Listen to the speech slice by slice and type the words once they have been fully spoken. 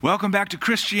Welcome back to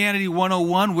Christianity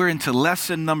 101. We're into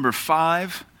lesson number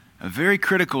 5, a very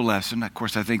critical lesson. Of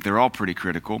course, I think they're all pretty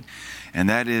critical. And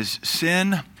that is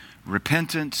sin,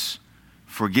 repentance,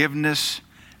 forgiveness,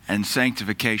 and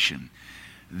sanctification.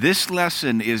 This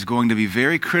lesson is going to be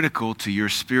very critical to your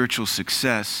spiritual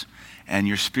success and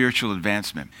your spiritual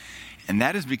advancement. And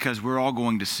that is because we're all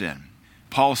going to sin.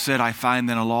 Paul said, I find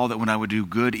then a law that when I would do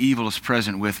good, evil is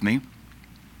present with me.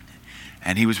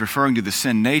 And he was referring to the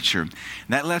sin nature. And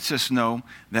that lets us know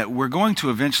that we're going to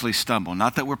eventually stumble.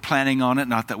 Not that we're planning on it,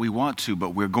 not that we want to,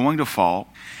 but we're going to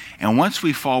fall. And once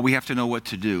we fall, we have to know what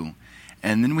to do.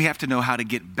 And then we have to know how to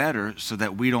get better so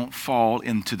that we don't fall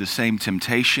into the same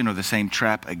temptation or the same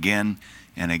trap again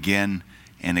and again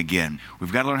and again.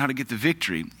 We've got to learn how to get the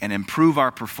victory and improve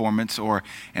our performance or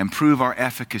improve our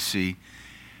efficacy,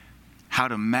 how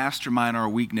to mastermind our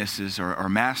weaknesses or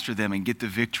master them and get the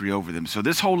victory over them. So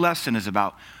this whole lesson is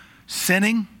about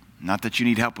sinning, not that you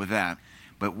need help with that,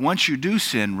 but once you do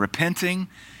sin, repenting,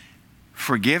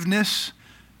 forgiveness,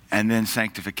 and then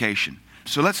sanctification.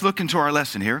 So let's look into our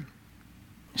lesson here.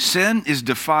 Sin is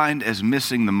defined as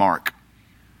missing the mark.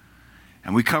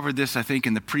 And we covered this, I think,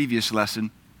 in the previous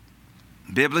lesson.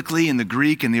 Biblically, in the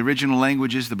Greek and the original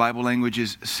languages, the Bible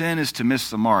languages, sin is to miss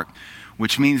the mark,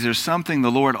 which means there's something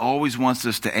the Lord always wants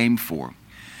us to aim for.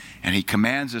 And He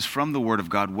commands us from the Word of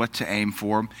God what to aim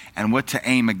for and what to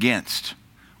aim against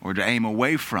or to aim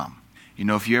away from. You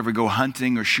know, if you ever go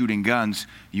hunting or shooting guns,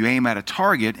 you aim at a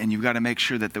target and you've got to make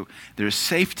sure that there's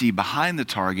safety behind the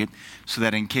target so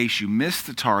that in case you miss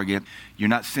the target, you're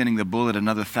not sending the bullet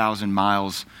another 1,000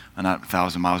 miles, not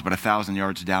 1,000 miles, but 1,000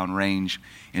 yards downrange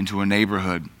into a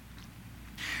neighborhood.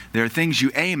 There are things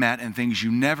you aim at and things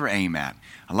you never aim at.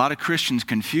 A lot of Christians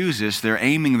confuse this. They're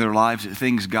aiming their lives at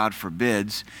things God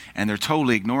forbids, and they're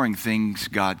totally ignoring things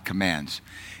God commands.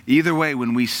 Either way,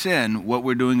 when we sin, what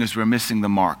we're doing is we're missing the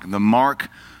mark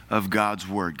of God's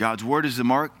Word. God's Word is the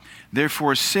mark.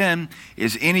 Therefore, sin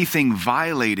is anything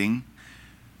violating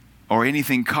or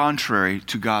anything contrary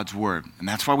to God's Word. And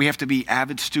that's why we have to be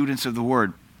avid students of the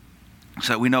Word,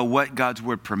 so that we know what God's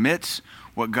Word permits,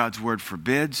 what God's Word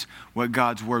forbids, what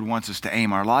God's Word wants us to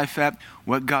aim our life at,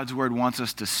 what God's Word wants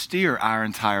us to steer our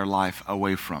entire life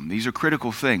away from. These are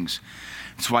critical things.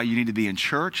 It's why you need to be in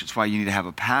church. It's why you need to have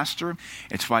a pastor.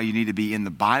 It's why you need to be in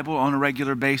the Bible on a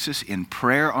regular basis, in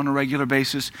prayer on a regular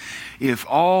basis. If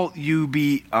all you're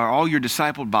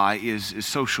discipled by is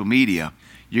social media,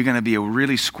 you're going to be a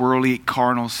really squirrely,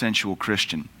 carnal, sensual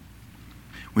Christian.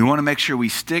 We want to make sure we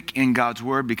stick in God's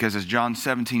Word because as John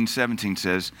 17:17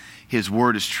 says, His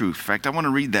Word is truth. In fact, I want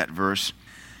to read that verse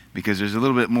because there's a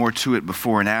little bit more to it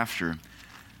before and after.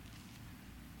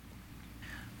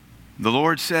 The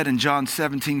Lord said in John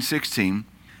 17:16,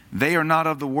 they are not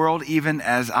of the world even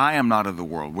as I am not of the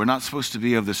world. We're not supposed to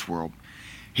be of this world.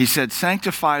 He said,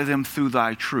 sanctify them through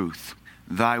thy truth.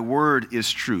 Thy word is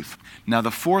truth. Now,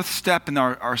 the fourth step in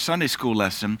our Sunday school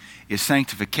lesson is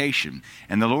sanctification.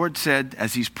 And the Lord said,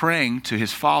 as He's praying to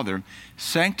His Father,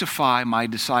 sanctify my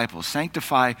disciples,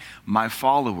 sanctify my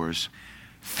followers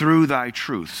through thy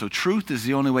truth. So truth is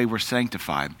the only way we're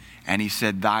sanctified. And He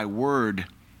said, thy word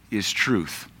is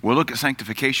truth. We'll look at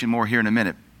sanctification more here in a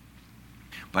minute.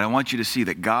 But I want you to see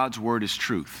that God's word is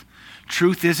truth.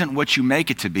 Truth isn't what you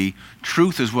make it to be.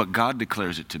 Truth is what God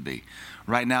declares it to be.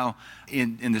 Right now,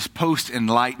 in this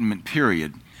post-enlightenment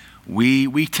period,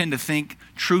 we tend to think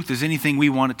truth is anything we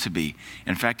want it to be.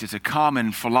 In fact, it's a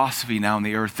common philosophy now on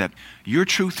the earth that your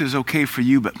truth is okay for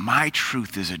you, but my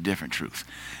truth is a different truth.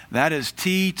 That is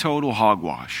teetotal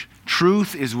hogwash.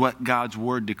 Truth is what God's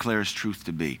word declares truth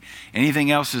to be.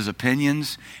 Anything else is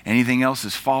opinions. Anything else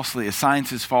is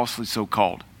science is falsely so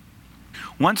called.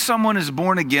 Once someone is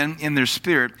born again in their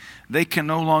spirit, they can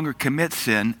no longer commit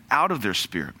sin out of their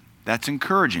spirit. That's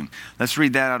encouraging. Let's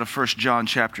read that out of 1 John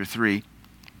chapter 3.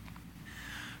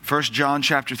 1 John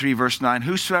chapter 3 verse 9,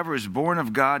 whosoever is born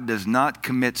of God does not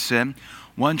commit sin.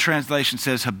 One translation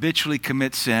says habitually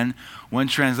commit sin. One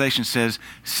translation says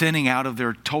sinning out of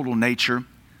their total nature.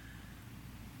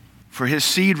 For his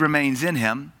seed remains in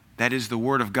him. That is the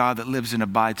word of God that lives and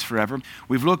abides forever.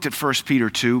 We've looked at 1 Peter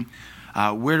 2.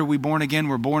 Where are we born again?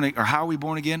 How are we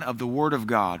born again? Of the word of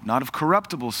God, not of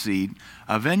corruptible seed,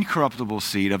 of incorruptible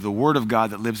seed, of the word of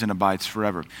God that lives and abides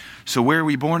forever. So where are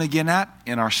we born again at?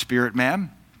 In our spirit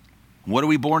man. What are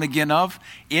we born again of?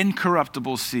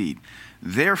 Incorruptible seed.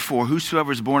 Therefore,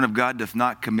 whosoever is born of God doth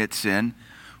not commit sin,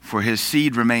 for his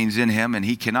seed remains in him, and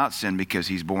he cannot sin because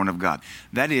he's born of God.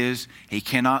 That is, he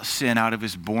cannot sin out of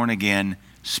his born-again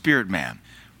spirit man.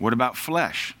 What about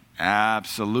flesh?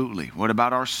 Absolutely. What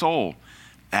about our soul?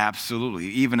 Absolutely.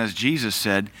 Even as Jesus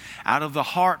said, out of the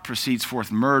heart proceeds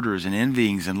forth murders and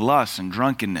envyings and lusts and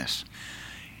drunkenness.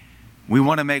 We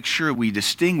want to make sure we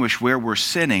distinguish where we're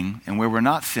sinning and where we're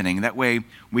not sinning. That way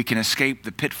we can escape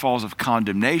the pitfalls of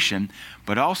condemnation,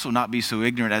 but also not be so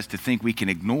ignorant as to think we can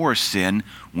ignore sin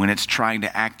when it's trying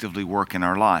to actively work in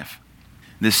our life.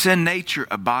 The sin nature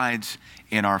abides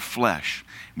in our flesh.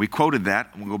 We quoted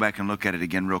that. We'll go back and look at it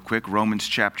again real quick. Romans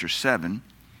chapter 7.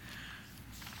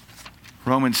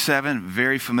 Romans 7,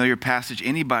 very familiar passage.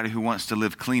 Anybody who wants to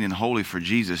live clean and holy for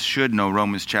Jesus should know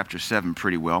Romans chapter 7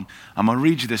 pretty well. I'm going to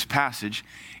read you this passage.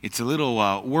 It's a little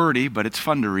wordy, but it's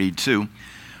fun to read too.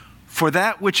 For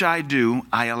that which I do,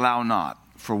 I allow not.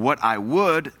 For what I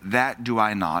would, that do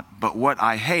I not. But what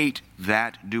I hate,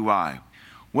 that do I.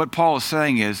 What Paul is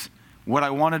saying is, what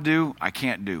I want to do, I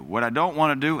can't do. What I don't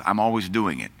want to do, I'm always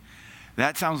doing it.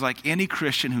 That sounds like any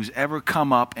Christian who's ever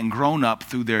come up and grown up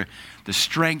through the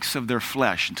strengths of their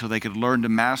flesh until they could learn to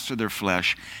master their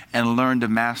flesh and learn to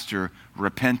master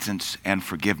repentance and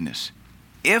forgiveness.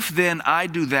 If then I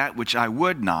do that which I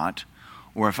would not,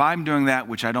 or if I'm doing that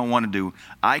which I don't want to do,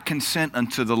 I consent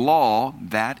unto the law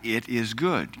that it is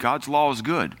good. God's law is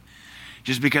good.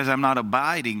 Just because I'm not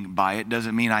abiding by it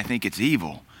doesn't mean I think it's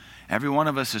evil. Every one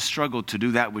of us has struggled to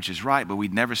do that which is right, but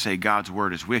we'd never say God's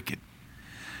word is wicked.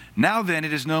 Now then,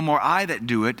 it is no more I that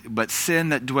do it, but sin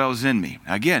that dwells in me.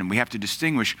 Again, we have to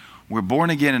distinguish. We're born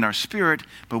again in our spirit,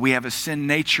 but we have a sin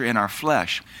nature in our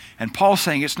flesh. And Paul's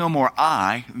saying it's no more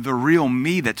I, the real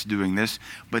me, that's doing this,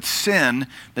 but sin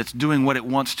that's doing what it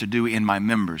wants to do in my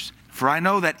members. For I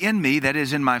know that in me, that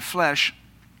is in my flesh,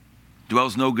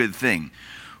 dwells no good thing.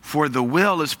 For the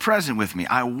will is present with me.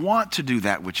 I want to do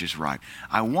that which is right.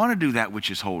 I want to do that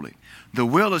which is holy. The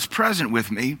will is present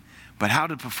with me, but how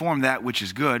to perform that which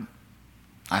is good,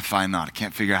 I find not. I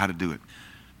can't figure out how to do it.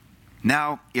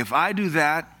 Now, if I do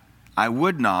that, I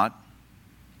would not.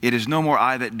 It is no more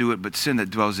I that do it, but sin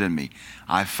that dwells in me.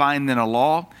 I find then a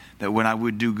law that when I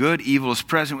would do good, evil is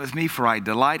present with me, for I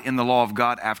delight in the law of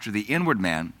God after the inward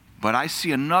man. But I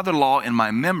see another law in my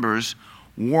members,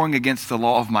 warring against the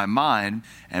law of my mind,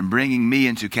 and bringing me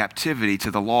into captivity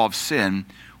to the law of sin,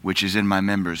 which is in my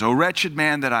members. O wretched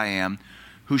man that I am,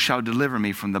 who shall deliver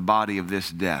me from the body of this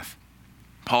death?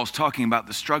 Paul's talking about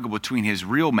the struggle between his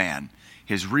real man,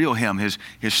 his real him, his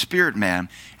spirit man,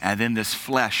 and then this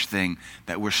flesh thing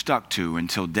that we're stuck to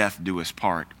until death do us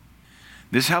part.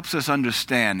 This helps us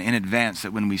understand in advance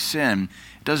that when we sin,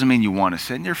 it doesn't mean you want to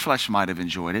sin. Your flesh might have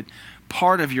enjoyed it.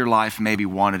 Part of your life maybe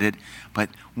wanted it, but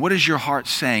what is your heart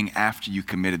saying after you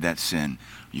committed that sin?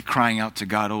 Are you crying out to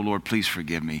God, oh Lord, please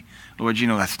forgive me. Lord, you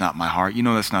know that's not my heart. You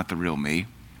know that's not the real me.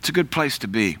 It's a good place to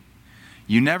be.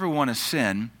 You never want to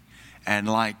sin, and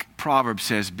like Proverbs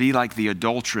says, be like the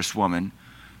adulterous woman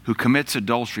who commits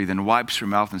adultery, then wipes her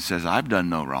mouth and says, I've done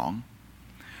no wrong.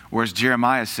 Whereas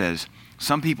Jeremiah says,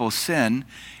 some people sin,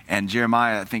 and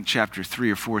Jeremiah, I think chapter 3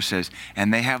 or 4 says,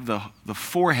 and they have the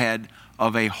forehead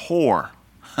of a whore,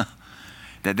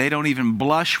 that they don't even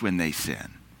blush when they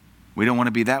sin. We don't want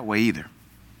to be that way either.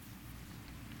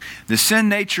 The sin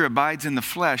nature abides in the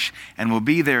flesh and will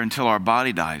be there until our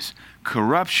body dies.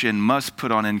 Corruption must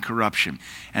put on incorruption.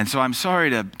 And so I'm sorry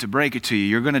to break it to you.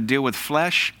 You're going to deal with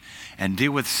flesh and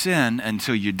deal with sin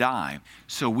until you die.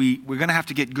 So we're going to have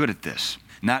to get good at this.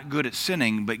 Not good at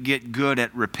sinning, but get good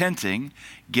at repenting,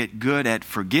 get good at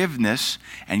forgiveness,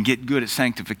 and get good at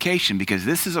sanctification, because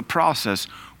this is a process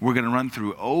we're going to run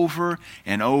through over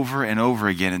and over and over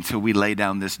again until we lay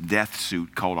down this death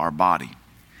suit called our body.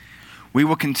 We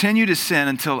will continue to sin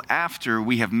until after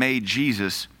we have made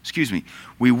Jesus,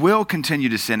 we will continue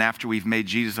to sin after we've made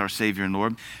Jesus our Savior and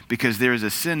Lord, because there is a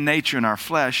sin nature in our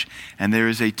flesh and there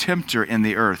is a tempter in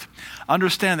the earth.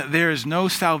 Understand that there is no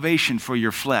salvation for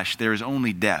your flesh. There is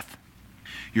only death.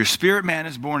 Your spirit man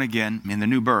is born again in the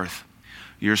new birth.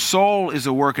 Your soul is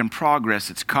a work in progress.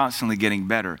 It's constantly getting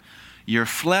better. Your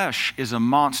flesh is a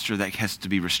monster that has to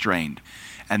be restrained.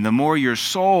 And the more your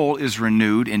soul is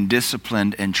renewed and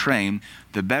disciplined and trained,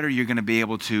 the better you're going to be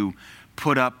able to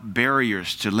put up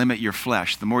barriers to limit your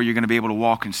flesh. The more you're going to be able to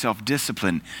walk in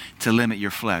self-discipline to limit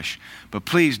your flesh. But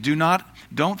please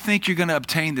don't think you're going to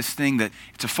obtain this thing that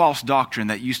it's a false doctrine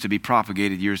that used to be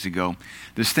propagated years ago.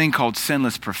 This thing called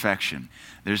sinless perfection.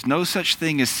 There's no such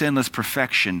thing as sinless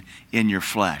perfection in your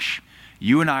flesh.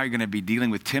 You and I are going to be dealing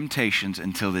with temptations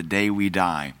until the day we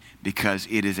die, because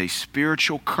it is a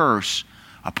spiritual curse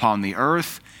upon the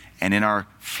earth and in our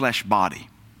flesh body.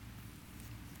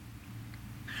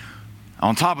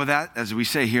 On top of that, as we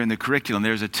say here in the curriculum,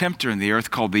 there's a tempter in the earth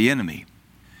called the enemy.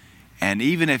 And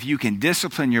even if you can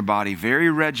discipline your body very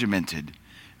regimented,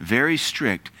 very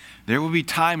strict. There will be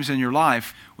times in your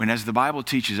life when, as the Bible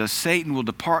teaches us, Satan will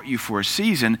depart you for a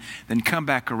season, then come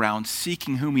back around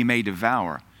seeking whom he may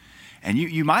devour. And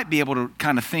you might be able to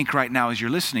kind of think right now as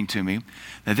you're listening to me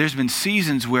that there's been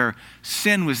seasons where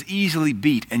sin was easily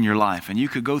beat in your life. And you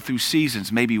could go through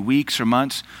seasons, maybe weeks or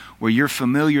months, where your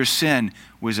familiar sin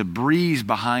was a breeze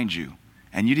behind you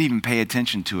and you didn't even pay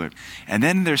attention to it. And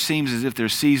then there seems as if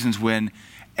there's seasons when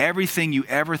everything you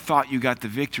ever thought you got the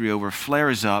victory over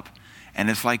flares up, and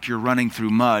it's like you're running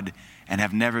through mud and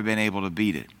have never been able to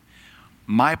beat it.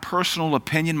 My personal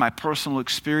opinion, my personal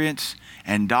experience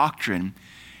and doctrine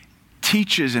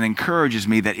teaches and encourages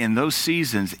me that in those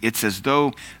seasons, it's as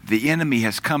though the enemy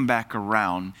has come back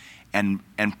around and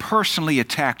personally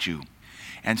attacked you.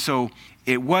 And so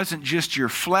it wasn't just your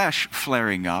flesh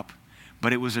flaring up,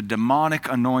 but it was a demonic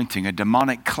anointing, a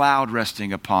demonic cloud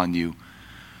resting upon you.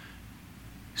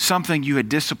 Something you had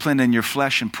disciplined in your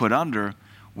flesh and put under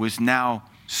was now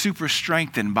super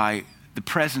strengthened by the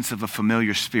presence of a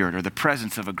familiar spirit or the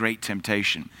presence of a great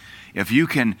temptation. If you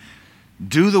can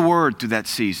do the word through that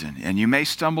season, and you may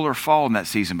stumble or fall in that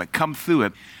season, but come through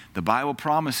it, the Bible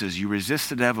promises you resist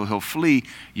the devil, he'll flee,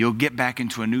 you'll get back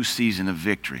into a new season of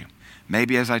victory.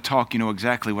 Maybe as I talk, you know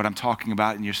exactly what I'm talking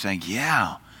about, and you're saying,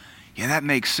 yeah, that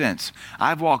makes sense.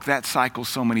 I've walked that cycle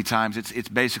so many times, it's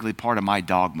basically part of my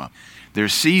dogma.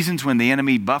 There's seasons when the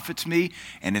enemy buffets me,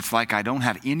 and it's like I don't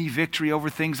have any victory over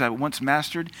things I once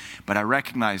mastered, but I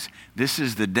recognize this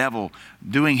is the devil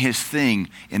doing his thing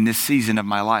in this season of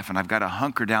my life, and I've got to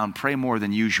hunker down, pray more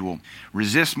than usual,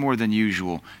 resist more than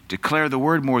usual, declare the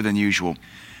word more than usual.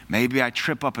 Maybe I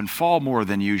trip up and fall more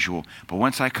than usual, but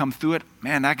once I come through it,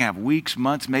 man, I can have weeks,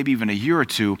 months, maybe even a year or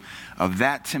two of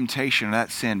that temptation or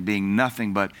that sin being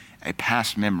nothing but a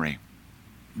past memory.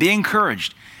 Be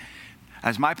encouraged.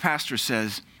 As my pastor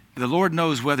says, the Lord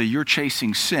knows whether you're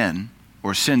chasing sin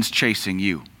or sin's chasing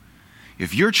you.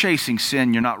 If you're chasing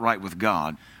sin, you're not right with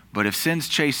God. But if sin's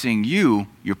chasing you,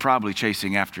 you're probably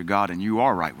chasing after God, and you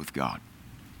are right with God.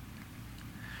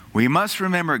 We must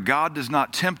remember God does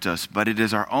not tempt us, but it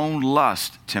is our own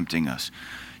lust tempting us.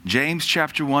 James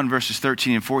chapter 1 verses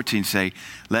 13 and 14 say,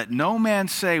 "Let no man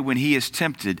say when he is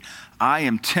tempted, I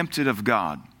am tempted of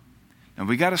God." And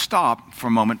we got to stop for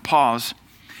a moment, pause,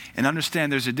 and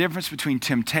understand there's a difference between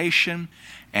temptation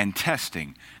and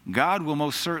testing. God will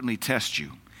most certainly test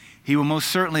you. He will most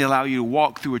certainly allow you to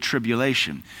walk through a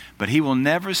tribulation, but he will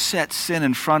never set sin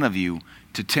in front of you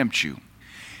to tempt you.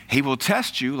 He will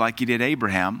test you like he did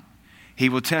Abraham. He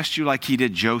will test you like he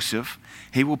did Joseph.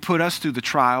 He will put us through the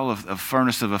trial of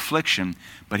furnace of affliction,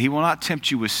 but he will not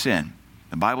tempt you with sin.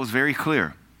 The Bible is very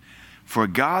clear. For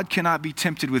God cannot be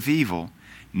tempted with evil,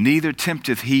 neither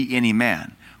tempteth he any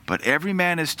man. But every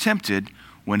man is tempted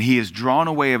when he is drawn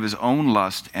away of his own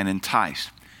lust and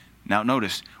enticed. Now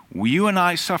notice, you and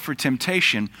I suffer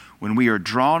temptation when we are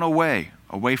drawn away.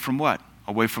 Away from what?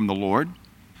 Away from the Lord,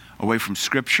 away from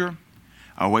Scripture,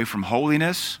 away from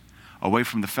holiness, away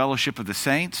from the fellowship of the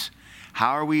saints. How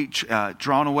are we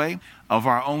drawn away? Of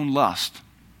our own lust.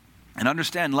 And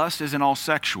understand, lust isn't all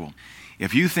sexual.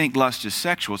 If you think lust is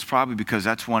sexual, it's probably because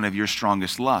that's one of your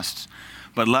strongest lusts.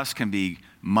 But lust can be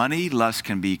money, lust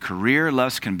can be career,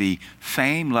 lust can be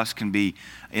fame, lust can be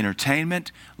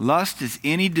entertainment. Lust is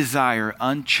any desire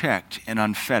unchecked and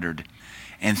unfettered.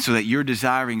 And so that you're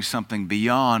desiring something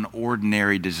beyond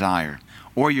ordinary desire.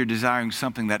 Or you're desiring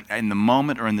something that in the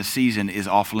moment or in the season is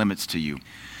off limits to you.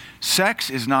 Sex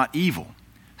is not evil.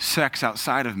 Sex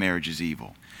outside of marriage is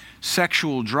evil.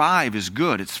 Sexual drive is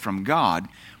good. It's from God.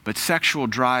 But sexual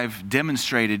drive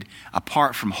demonstrated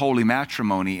apart from holy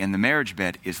matrimony in the marriage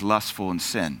bed is lustful and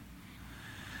sin.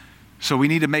 So we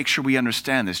need to make sure we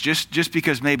understand this. Just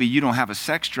because maybe you don't have a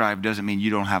sex drive doesn't mean you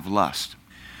don't have lust.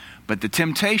 But the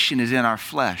temptation is in our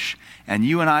flesh. And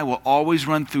you and I will always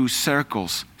run through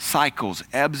circles, cycles,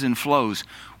 ebbs and flows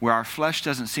where our flesh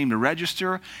doesn't seem to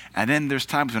register. And then there's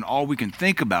times when all we can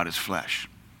think about is flesh.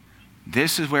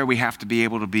 This is where we have to be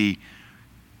able to be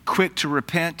quick to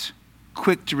repent,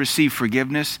 quick to receive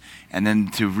forgiveness, and then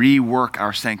to rework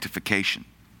our sanctification.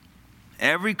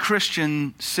 Every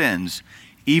Christian sins,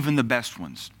 even the best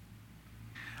ones.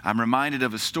 I'm reminded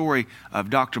of a story of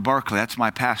Dr. Barclay. That's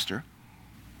my pastor.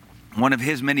 One of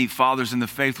his many fathers in the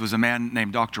faith was a man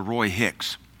named Dr. Roy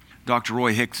Hicks. Dr.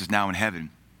 Roy Hicks is now in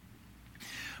heaven.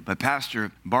 But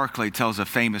Pastor Barclay tells a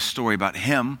famous story about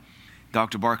him.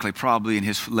 Dr. Barclay, probably in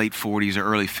his late 40s or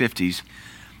early 50s,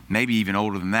 maybe even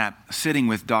older than that, sitting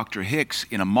with Dr. Hicks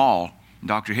in a mall.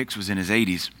 Dr. Hicks was in his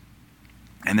 80s,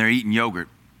 and they're eating yogurt.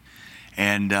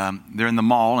 And they're in the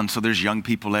mall, and so there's young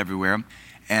people everywhere.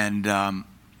 And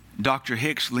Dr.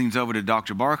 Hicks leans over to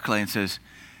Dr. Barclay and says,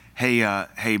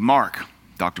 hey, Mark,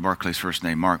 Dr. Barclay's first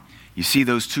name, Mark, you see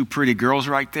those two pretty girls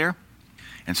right there?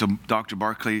 And so Dr.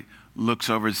 Barclay looks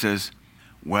over and says,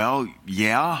 well,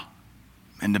 yeah.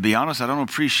 And to be honest, I don't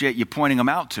appreciate you pointing them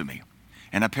out to me.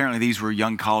 And apparently these were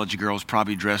young college girls,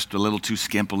 probably dressed a little too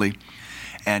skimpily.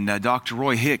 And Dr.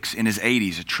 Roy Hicks, in his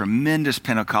 80s, a tremendous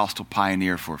Pentecostal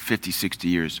pioneer for 50, 60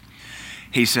 years,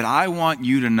 he said, I want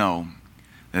you to know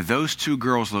that those two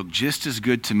girls look just as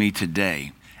good to me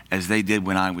today as they did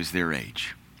when I was their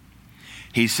age.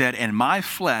 He said, and my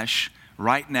flesh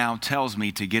right now tells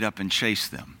me to get up and chase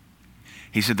them.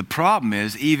 He said, the problem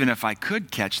is, even if I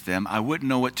could catch them, I wouldn't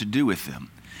know what to do with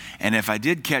them. And if I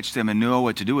did catch them and know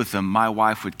what to do with them, my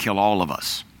wife would kill all of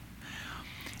us.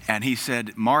 And he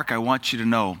said, Mark, I want you to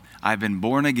know, I've been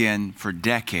born again for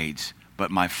decades,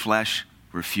 but my flesh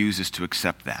refuses to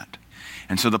accept that.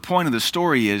 And so the point of the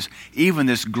story is, even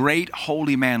this great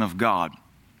holy man of God,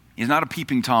 he's not a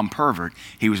peeping Tom pervert,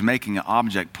 he was making an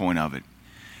object point of it.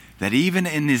 That even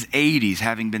in his 80s,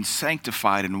 having been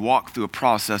sanctified and walked through a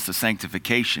process of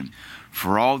sanctification,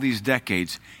 for all these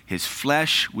decades, his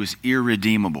flesh was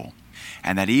irredeemable.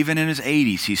 And that even in his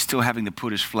 80s, he's still having to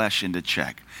put his flesh into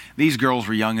check. These girls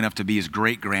were young enough to be his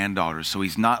great-granddaughters, so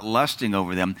he's not lusting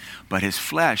over them, but his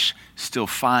flesh still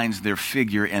finds their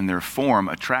figure and their form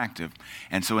attractive.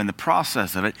 And so in the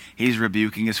process of it, he's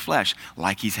rebuking his flesh,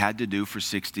 like he's had to do for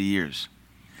 60 years.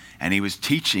 And he was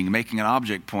teaching, making an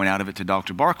object point out of it to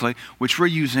Dr. Barclay, which we're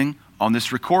using on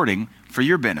this recording for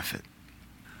your benefit.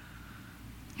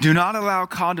 Do not allow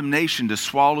condemnation to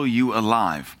swallow you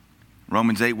alive.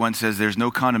 Romans 8:1 says there's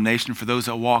no condemnation for those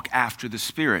that walk after the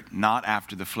Spirit, not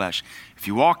after the flesh. If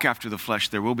you walk after the flesh,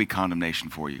 there will be condemnation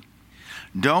for you.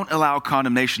 Don't allow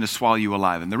condemnation to swallow you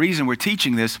alive. And the reason we're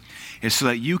teaching this is so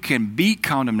that you can beat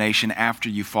condemnation after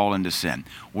you fall into sin.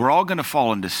 We're all going to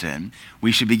fall into sin.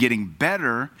 We should be getting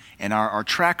better and our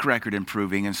track record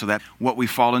improving, and so that what we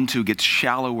fall into gets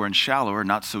shallower and shallower,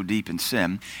 not so deep in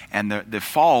sin, and the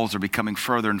falls are becoming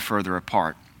further and further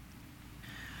apart.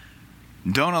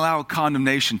 Don't allow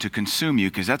condemnation to consume you,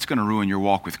 because that's going to ruin your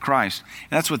walk with Christ.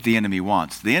 And that's what the enemy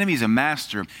wants. The enemy's a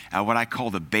master at what I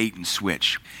call the bait and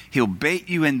switch. He'll bait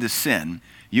you into sin.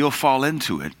 You'll fall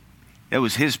into it. It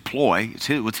was his ploy. It's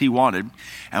what he wanted.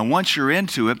 And once you're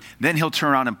into it, then he'll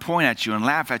turn around and point at you and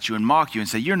laugh at you and mock you and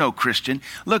say, you're no Christian.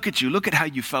 Look at you. Look at how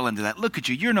you fell into that. Look at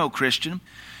you. You're no Christian.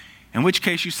 In which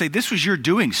case you say, this was your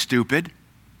doing, stupid.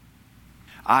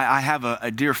 I have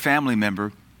a dear family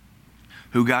member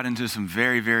who got into some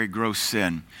very, very gross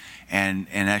sin. And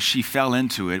as she fell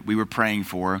into it, we were praying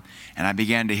for her, and I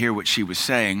began to hear what she was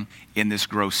saying in this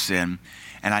gross sin,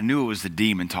 and I knew it was the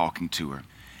demon talking to her.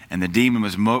 And the demon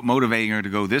was motivating her to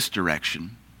go this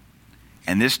direction,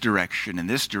 and this direction, and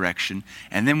this direction.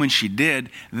 And then when she did,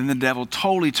 then the devil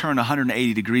totally turned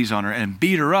 180 degrees on her and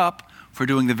beat her up for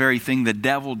doing the very thing the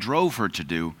devil drove her to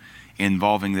do,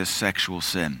 involving this sexual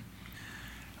sin.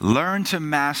 Learn to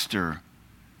master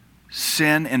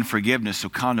sin and forgiveness so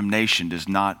condemnation does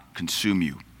not consume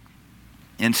you.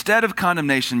 Instead of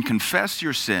condemnation, confess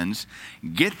your sins,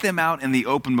 get them out in the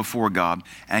open before God,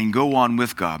 and go on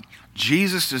with God.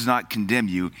 Jesus does not condemn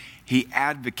you. He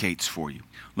advocates for you.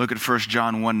 Look at 1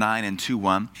 John 1:9 and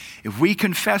 2:1. If we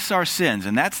confess our sins,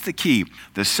 and that's the key,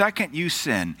 the second you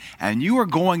sin, and you are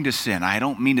going to sin, I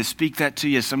don't mean to speak that to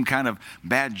you as some kind of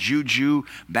bad juju,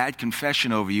 bad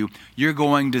confession over you, you're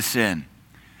going to sin.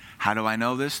 How do I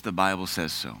know this? The Bible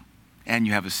says so. And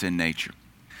you have a sin nature.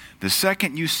 The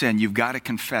second you sin, you've got to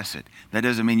confess it. That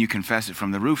doesn't mean you confess it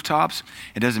from the rooftops.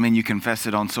 It doesn't mean you confess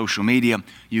it on social media.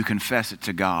 You confess it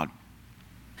to God.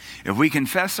 If we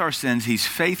confess our sins, he's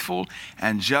faithful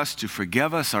and just to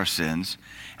forgive us our sins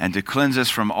and to cleanse us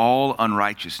from all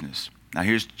unrighteousness. Now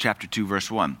here's chapter 2,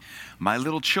 verse 1. My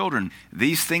little children,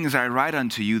 these things I write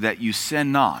unto you that you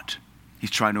sin not. He's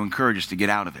trying to encourage us to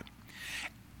get out of it.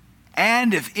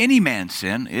 And if any man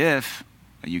sin,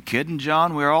 are you kidding,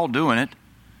 John? We're all doing it.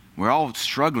 We're all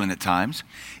struggling at times.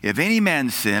 If any man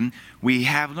sin, we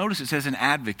have, notice it says an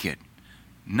advocate,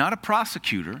 not a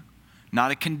prosecutor,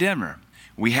 not a condemner.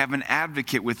 We have an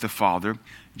advocate with the Father,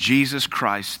 Jesus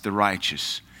Christ the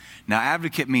righteous. Now,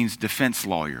 advocate means defense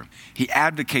lawyer. He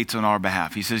advocates on our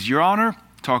behalf. He says, Your Honor,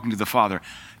 talking to the Father,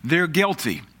 they're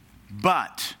guilty,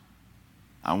 but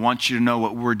I want you to know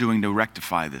what we're doing to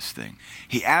rectify this thing.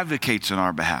 He advocates on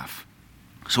our behalf.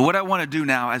 So what I want to do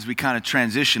now as we kind of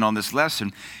transition on this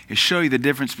lesson is show you the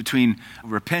difference between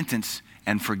repentance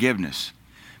and forgiveness.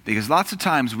 Because lots of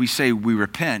times we say we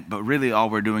repent, but really all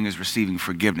we're doing is receiving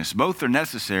forgiveness. Both are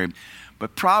necessary,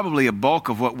 but probably a bulk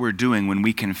of what we're doing when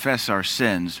we confess our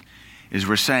sins is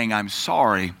we're saying, I'm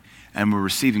sorry, and we're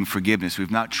receiving forgiveness.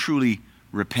 We've not truly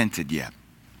repented yet.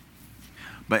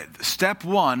 But step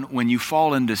one, when you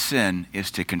fall into sin,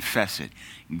 is to confess it.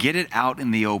 Get it out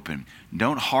in the open.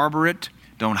 Don't harbor it.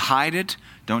 Don't hide it.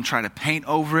 Don't try to paint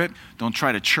over it. Don't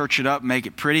try to church it up, make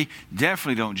it pretty.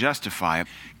 Definitely don't justify it.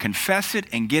 Confess it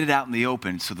and get it out in the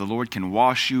open so the Lord can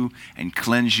wash you and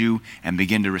cleanse you and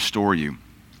begin to restore you.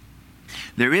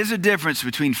 There is a difference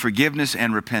between forgiveness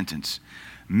and repentance.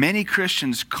 Many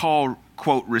Christians call,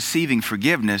 quote, receiving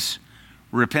forgiveness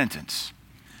repentance.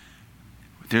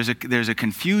 There's a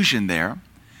confusion there,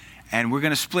 and we're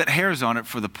going to split hairs on it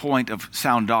for the point of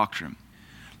sound doctrine.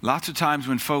 Lots of times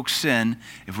when folks sin,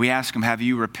 if we ask them, have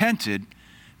you repented?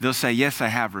 They'll say, yes, I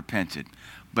have repented.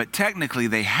 But technically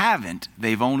they haven't.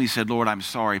 They've only said, Lord, I'm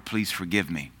sorry, please forgive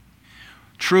me.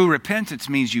 True repentance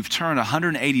means you've turned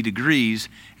 180 degrees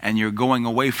and you're going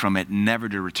away from it, never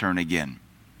to return again.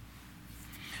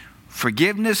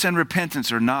 Forgiveness and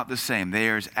repentance are not the same.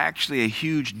 There's actually a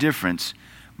huge difference,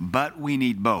 but we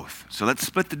need both. So let's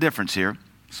split the difference here,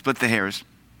 split the hairs.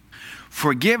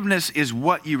 Forgiveness is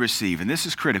what you receive, and this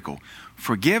is critical.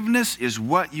 Forgiveness is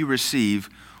what you receive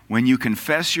when you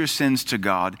confess your sins to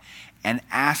God and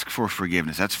ask for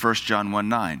forgiveness. That's 1 John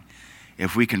 1:9.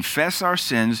 If we confess our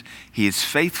sins, He is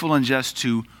faithful and just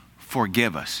to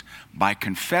forgive us. By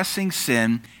confessing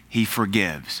sin, He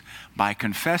forgives. By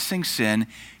confessing sin,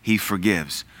 He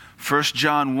forgives. 1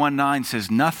 John 1:9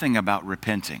 says nothing about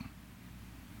repenting.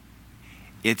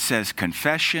 It says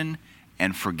confession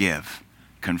and forgive.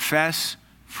 Confess,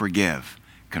 forgive.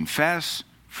 Confess,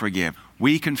 forgive.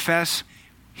 We confess,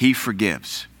 He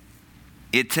forgives.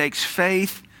 It takes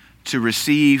faith to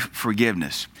receive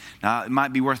forgiveness. Now, it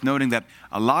might be worth noting that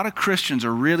a lot of Christians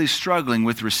are really struggling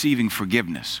with receiving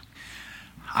forgiveness.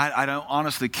 I don't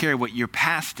honestly care what your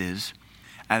past is.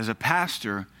 As a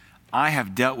pastor, I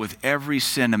have dealt with every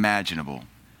sin imaginable.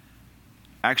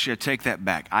 Actually, I take that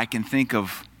back. I can think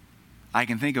of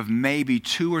maybe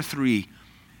 2 or 3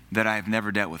 that I've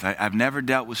never dealt with. I've never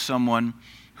dealt with someone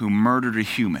who murdered a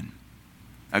human,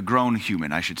 a grown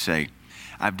human, I should say.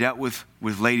 I've dealt with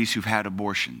ladies who've had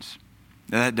abortions.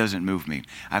 That doesn't move me.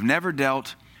 I've never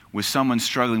dealt with someone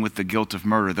struggling with the guilt of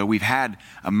murder, though we've had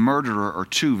a murderer or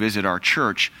 2 visit our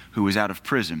church who was out of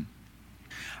prison.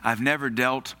 I've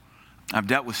dealt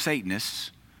with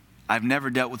Satanists. I've never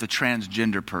dealt with a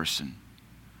transgender person.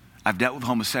 I've dealt with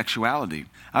homosexuality.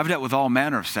 I've dealt with all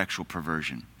manner of sexual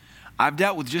perversion. I've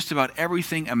dealt with just about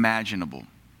everything imaginable.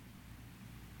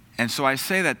 And so I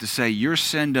say that to say your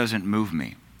sin doesn't move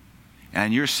me.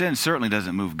 And your sin certainly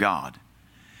doesn't move God.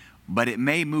 But it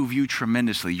may move you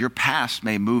tremendously. Your past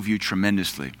may move you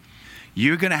tremendously.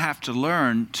 You're going to have to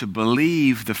learn to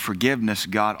believe the forgiveness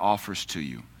God offers to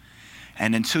you.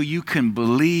 And until you can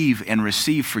believe and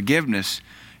receive forgiveness,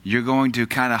 you're going to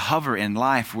kind of hover in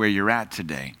life where you're at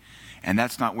today. And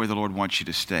that's not where the Lord wants you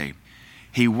to stay.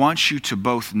 He wants you to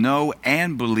both know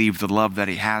and believe the love that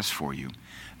He has for you.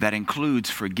 That includes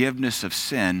forgiveness of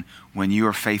sin when you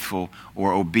are faithful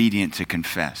or obedient to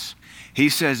confess. He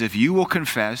says if you will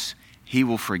confess, He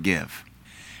will forgive.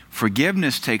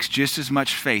 Forgiveness takes just as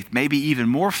much faith, maybe even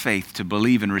more faith to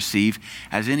believe and receive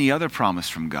as any other promise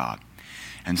from God.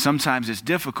 And sometimes it's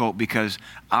difficult because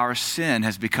our sin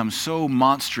has become so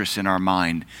monstrous in our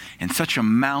mind and such a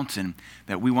mountain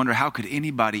that we wonder, how could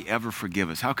anybody ever forgive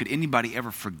us? How could anybody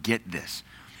ever forget this?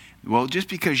 Well, just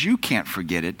because you can't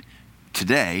forget it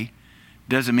today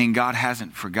doesn't mean God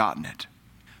hasn't forgotten it.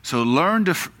 So learn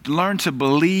to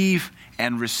believe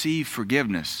and receive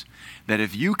forgiveness. That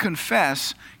if you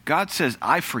confess, God says,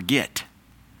 I forget.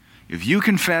 If you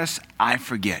confess, I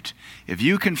forget. If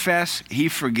you confess, He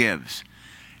forgives.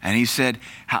 And He said,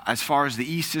 as far as the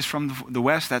east is from the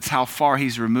west, that's how far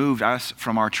He's removed us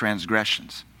from our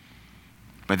transgressions.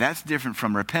 But that's different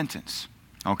from repentance,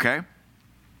 okay?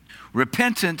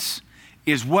 Repentance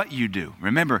is what you do.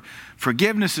 Remember,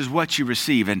 forgiveness is what you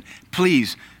receive. And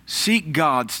please, seek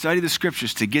God, study the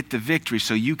Scriptures to get the victory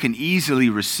so you can easily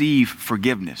receive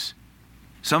forgiveness.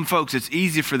 Some folks, it's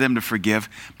easy for them to forgive,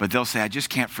 but they'll say, I just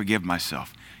can't forgive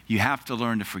myself. You have to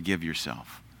learn to forgive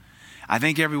yourself. I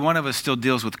think every one of us still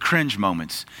deals with cringe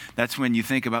moments. That's when you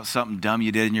think about something dumb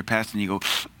you did in your past and you go,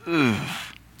 ugh,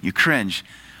 you cringe.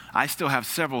 I still have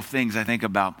several things I think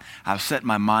about. I've set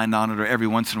my mind on it, or every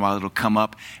once in a while it'll come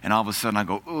up, and all of a sudden I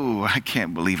go, ooh, I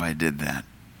can't believe I did that.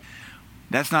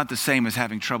 That's not the same as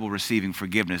having trouble receiving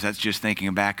forgiveness. That's just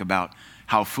thinking back about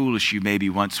how foolish you maybe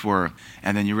once were,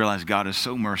 and then you realize God is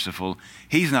so merciful.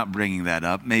 He's not bringing that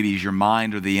up. Maybe it's your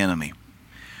mind or the enemy.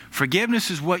 Forgiveness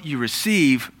is what you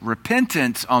receive.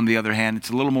 Repentance, on the other hand, it's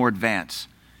a little more advanced.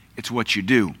 It's what you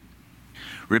do.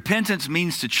 Repentance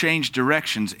means to change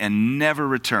directions and never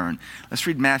return. Let's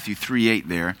read Matthew 3:8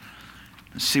 there.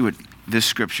 Let's see what this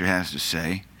scripture has to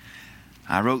say.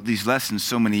 I wrote these lessons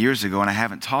so many years ago, and I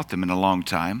haven't taught them in a long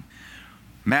time.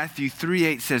 Matthew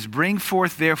 3:8 says, "Bring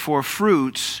forth therefore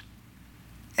fruits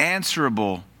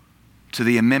answerable to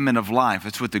the amendment of life."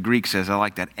 That's what the Greek says. I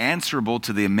like that. Answerable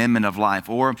to the amendment of life.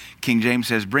 Or King James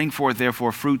says, "Bring forth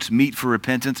therefore fruits meet for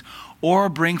repentance," or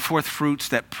bring forth fruits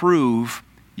that prove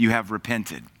you have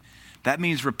repented. That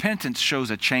means repentance shows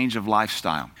a change of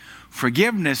lifestyle.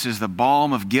 Forgiveness is the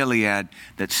balm of Gilead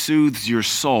that soothes your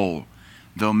soul,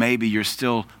 though maybe you're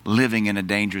still living in a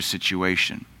dangerous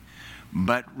situation.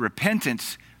 But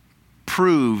repentance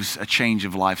proves a change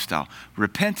of lifestyle.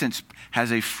 Repentance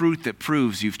has a fruit that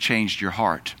proves you've changed your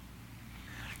heart.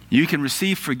 You can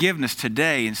receive forgiveness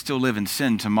today and still live in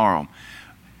sin tomorrow.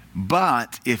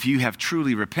 But if you have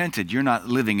truly repented, you're not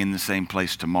living in the same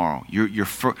place tomorrow. You're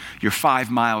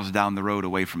 5 miles down the road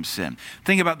away from sin.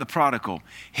 Think about the prodigal.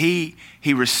 He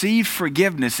received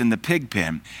forgiveness in the pig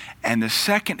pen, and the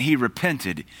second he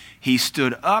repented, he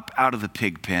stood up out of the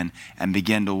pig pen and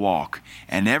began to walk.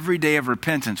 And every day of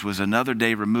repentance was another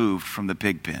day removed from the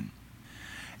pig pen.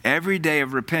 Every day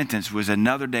of repentance was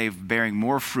another day of bearing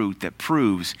more fruit that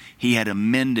proves he had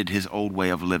amended his old way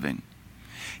of living.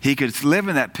 He could live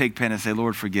in that pig pen and say,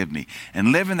 "Lord, forgive me."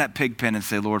 And live in that pig pen and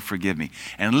say, "Lord, forgive me."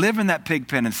 And live in that pig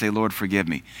pen and say, "Lord, forgive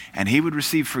me." And he would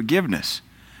receive forgiveness,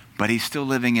 but he's still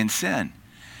living in sin.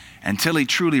 Until he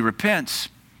truly repents,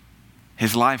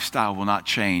 his lifestyle will not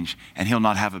change and he'll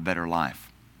not have a better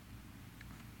life.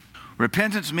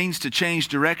 Repentance means to change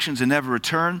directions and never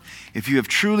return. If you have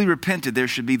truly repented, there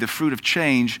should be the fruit of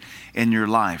change in your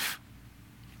life.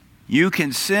 You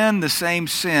can sin the same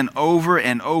sin over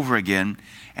and over again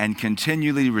and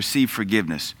continually receive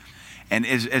forgiveness. And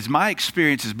as my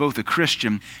experience as both a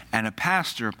Christian and a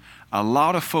pastor, a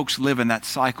lot of folks live in that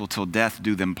cycle till death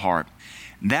do them part.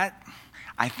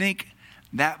 I think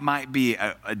that might be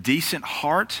a decent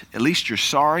heart. At least you're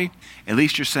sorry. At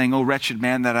least you're saying, "Oh, wretched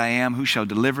man that I am, who shall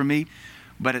deliver me?"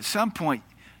 But at some point,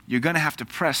 you're going to have to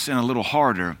press in a little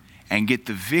harder and get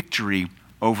the victory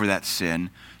over that sin,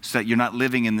 so that you're not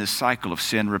living in this cycle of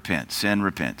sin, repent, sin,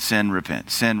 repent, sin, repent,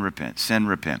 sin, repent, sin,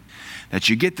 repent. That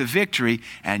you get the victory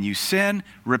and you sin,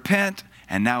 repent,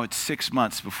 and now it's 6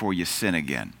 months before you sin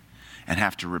again and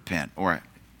have to repent or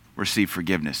receive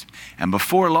forgiveness. And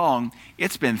before long,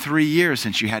 it's been 3 years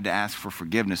since you had to ask for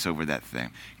forgiveness over that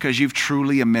thing because you've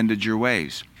truly amended your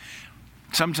ways.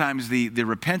 Sometimes the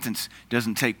repentance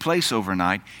doesn't take place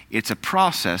overnight. It's a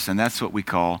process, and that's what we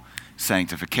call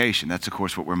sanctification. That's, of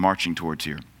course, what we're marching towards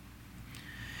here.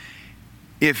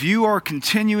 If you are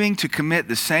continuing to commit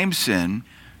the same sin,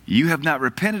 you have not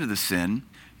repented of the sin,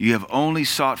 you have only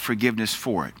sought forgiveness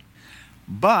for it.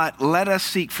 But let us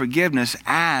seek forgiveness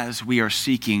as we are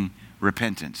seeking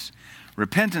repentance.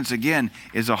 Repentance, again,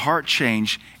 is a heart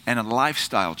change and a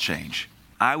lifestyle change.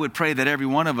 I would pray that every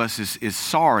one of us is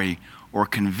sorry or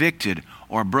convicted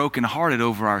or brokenhearted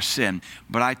over our sin.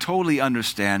 But I totally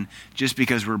understand just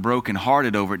because we're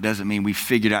brokenhearted over it doesn't mean we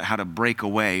figured out how to break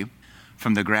away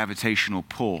from the gravitational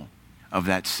pull of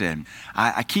that sin.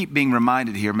 I keep being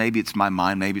reminded here, maybe it's my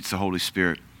mind, maybe it's the Holy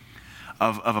Spirit,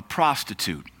 of a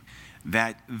prostitute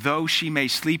that though she may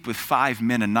sleep with 5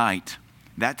 men a night,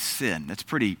 that's sin. That's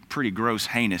pretty gross,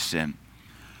 heinous sin.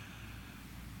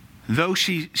 Though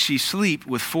she sleep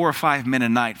with 4 or 5 men a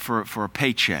night for a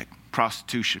paycheck,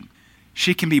 prostitution,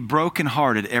 she can be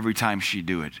brokenhearted every time she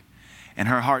do it. And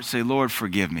her heart say, "Lord,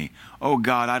 forgive me. Oh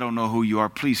God, I don't know who you are.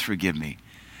 Please forgive me."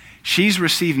 She's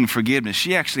receiving forgiveness.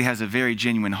 She actually has a very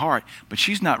genuine heart, but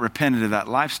she's not repented of that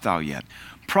lifestyle yet.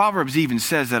 Proverbs even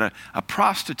says that a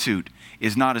prostitute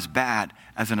is not as bad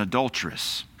as an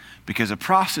adulteress, because a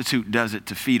prostitute does it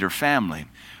to feed her family,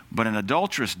 but an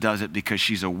adulteress does it because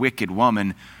she's a wicked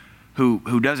woman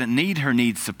who doesn't need her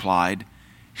needs supplied.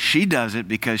 She does it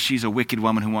because she's a wicked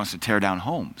woman who wants to tear down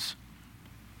homes.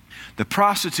 The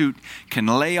prostitute can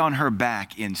lay on her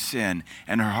back in sin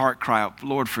and her heart cry out,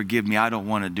 "Lord, forgive me, I don't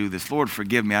want to do this. Lord,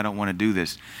 forgive me, I don't want to do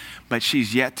this." But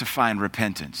she's yet to find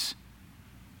repentance.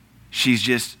 She's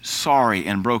just sorry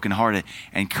and brokenhearted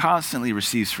and constantly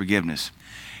receives forgiveness.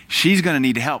 She's going to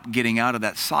need help getting out of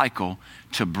that cycle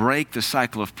to break the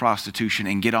cycle of prostitution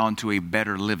and get on to a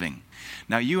better living.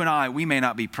 Now, you and I, we may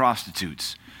not be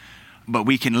prostitutes, but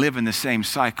we can live in the same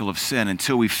cycle of sin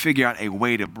until we figure out a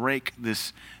way to break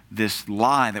this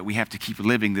lie that we have to keep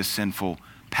living this sinful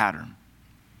pattern.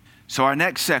 So our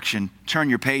next section, turn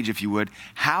your page if you would.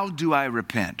 How do I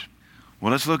repent?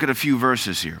 Well, let's look at a few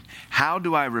verses here. How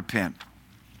do I repent?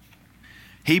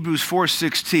 Hebrews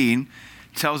 4:16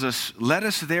 tells us, "Let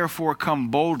us therefore come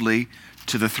boldly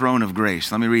to the throne of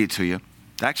grace." Let me read it to you.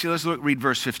 Actually, read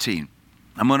verse 15.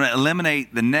 I'm going to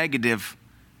eliminate the negative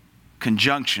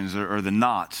conjunctions or the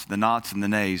knots and the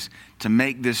nays to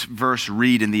make this verse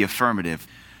read in the affirmative.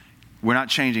 We're not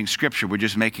changing Scripture. We're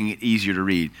just making it easier to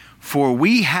read. For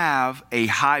we have a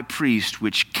high priest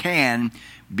which can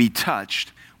be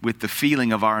touched with the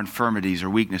feeling of our infirmities or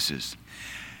weaknesses.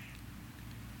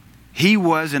 He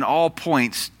was in all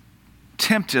points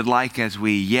tempted like as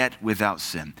we, yet without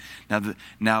sin.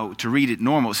 Now, to read it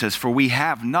normal, it says, for we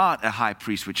have not a high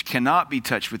priest which cannot be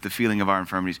touched with the feeling of our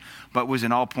infirmities, but was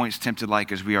in all points tempted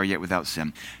like as we are, yet without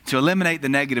sin. To eliminate the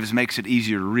negatives makes it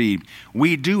easier to read.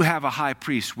 We do have a high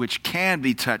priest which can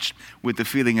be touched with the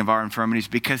feeling of our infirmities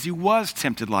because he was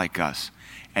tempted like us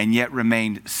and yet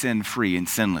remained sin-free and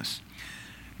sinless.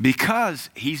 Because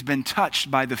he's been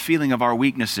touched by the feeling of our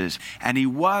weaknesses and he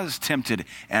was tempted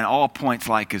in all points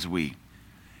like as we.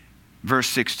 Verse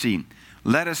 16,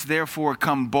 let us therefore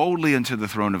come boldly unto the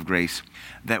throne of grace,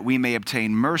 that we may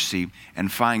obtain mercy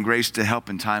and find grace to help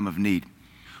in time of need.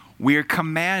 We are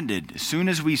commanded, as soon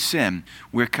as we sin,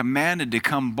 we're commanded to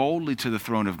come boldly to the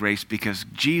throne of grace because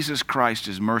Jesus Christ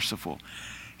is merciful.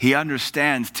 He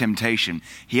understands temptation.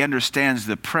 He understands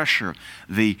the pressure,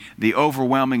 the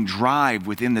overwhelming drive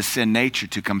within the sin nature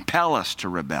to compel us to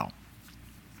rebel.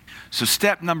 So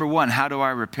step number one, how do I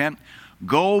repent?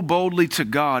 Go boldly to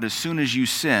God as soon as you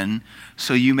sin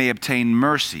so you may obtain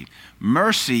mercy.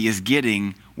 Mercy is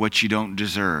getting what you don't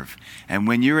deserve. And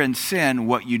when you're in sin,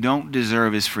 what you don't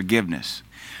deserve is forgiveness.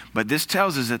 But this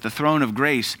tells us that the throne of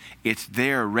grace, it's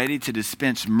there ready to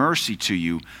dispense mercy to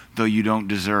you, though you don't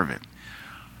deserve it.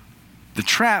 The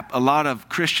trap a lot of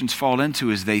Christians fall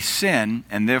into is they sin,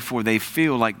 and therefore they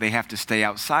feel like they have to stay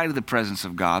outside of the presence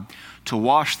of God to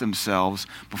wash themselves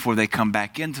before they come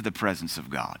back into the presence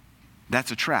of God. That's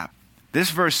a trap.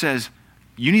 This verse says,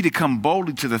 you need to come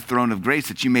boldly to the throne of grace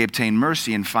that you may obtain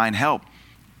mercy and find help.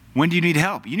 When do you need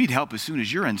help? You need help as soon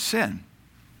as you're in sin.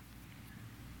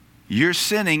 Your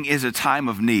sinning is a time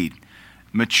of need.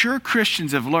 Mature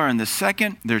Christians have learned the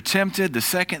second they're tempted, the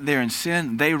second they're in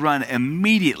sin, they run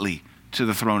immediately to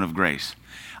the throne of grace.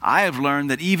 I have learned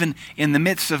that even in the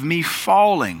midst of me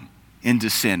falling into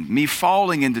sin, me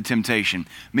falling into temptation,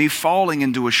 me falling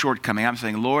into a shortcoming, I'm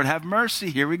saying, Lord, have mercy.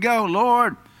 Here we go,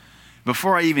 Lord.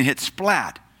 Before I even hit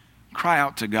splat, cry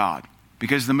out to God.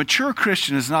 Because the mature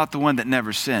Christian is not the one that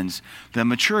never sins. The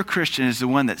mature Christian is the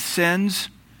one that sins,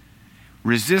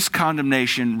 resists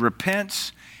condemnation,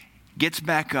 repents, gets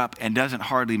back up, and doesn't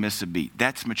hardly miss a beat.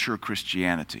 That's mature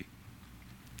Christianity.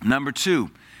 Number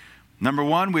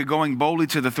one, we're going boldly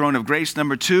to the throne of grace.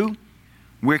 Number two,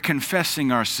 we're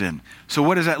confessing our sin. So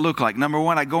what does that look like? Number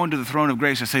one, I go into the throne of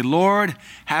grace. I say, Lord,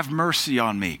 have mercy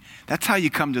on me. That's how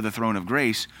you come to the throne of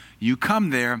grace. You come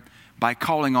there by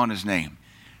calling on his name.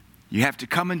 You have to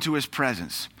come into his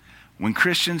presence. When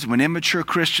immature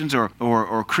Christians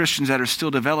or Christians that are still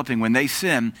developing, when they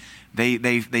sin,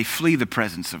 they flee the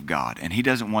presence of God. And he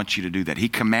doesn't want you to do that. He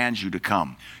commands you to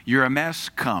come. You're a mess?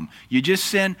 Come. You just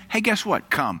sin? Hey, guess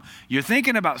what? Come. You're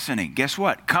thinking about sinning? Guess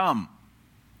what? Come.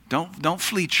 Don't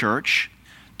flee church.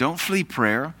 Don't flee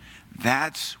prayer.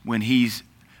 That's when he's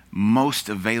most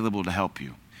available to help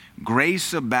you.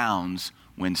 Grace abounds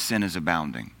when sin is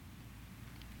abounding.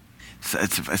 So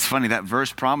it's funny, that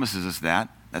verse promises us that.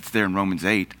 That's there in Romans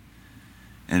 8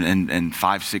 and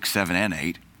 5, 6, 7, and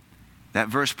 8. That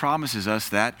verse promises us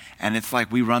that, and it's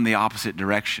like we run the opposite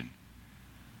direction.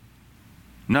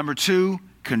 Number two,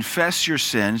 confess your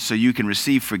sins so you can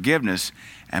receive forgiveness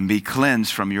and be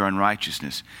cleansed from your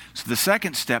unrighteousness. So the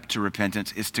second step to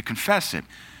repentance is to confess it.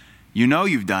 You know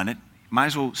you've done it. Might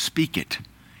as well speak it.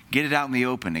 Get it out in the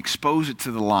open. Expose it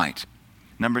to the light.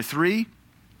 Number three,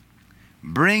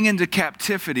 bring into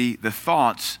captivity the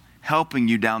thoughts helping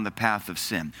you down the path of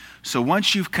sin. So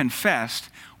once you've confessed,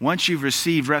 once you've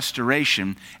received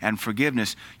restoration and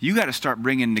forgiveness, you got to start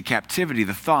bringing into captivity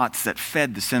the thoughts that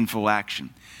fed the sinful action.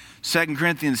 2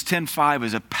 Corinthians 10:5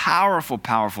 is a powerful,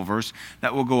 powerful verse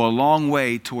that will go a long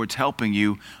way towards helping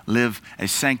you live a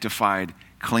sanctified,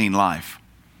 clean life.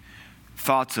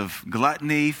 Thoughts of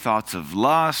gluttony, thoughts of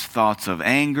lust, thoughts of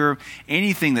anger,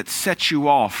 anything that sets you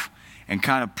off and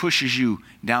kind of pushes you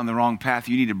down the wrong path,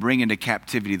 you need to bring into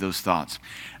captivity those thoughts.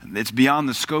 It's beyond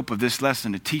the scope of this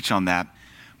lesson to teach on that,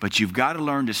 but you've got to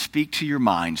learn to speak to your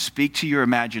mind, speak to your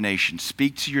imagination,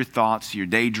 speak to your thoughts, your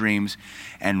daydreams,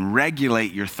 and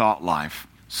regulate your thought life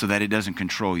so that it doesn't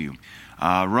control you.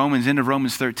 End of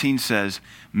Romans 13 says,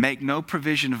 make no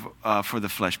provision for the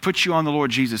flesh. Put you on the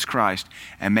Lord Jesus Christ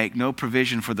and make no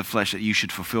provision for the flesh that you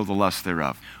should fulfill the lust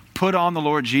thereof. Put on the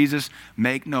Lord Jesus,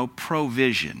 make no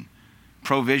provision.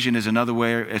 Provision is another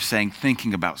way of saying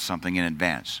thinking about something in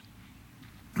advance.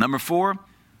 Number four,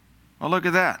 well, look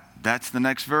at that. That's the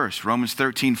next verse, Romans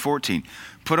 13:14.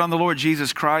 Put on the Lord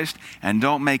Jesus Christ and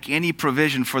don't make any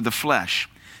provision for the flesh.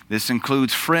 This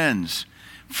includes friends.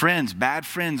 Bad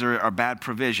friends are bad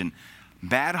provision.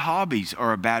 Bad hobbies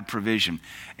are a bad provision.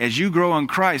 As you grow in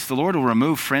Christ, the Lord will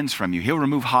remove friends from you. He'll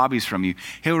remove hobbies from you.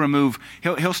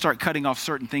 He'll start cutting off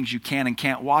certain things you can and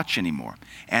can't watch anymore.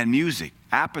 And music,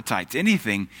 appetites,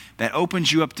 anything that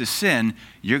opens you up to sin,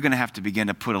 you're going to have to begin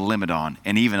to put a limit on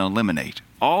and even eliminate.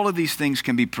 All of these things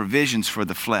can be provisions for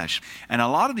the flesh. And a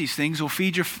lot of these things will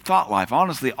feed your thought life.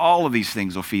 Honestly, all of these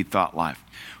things will feed thought life.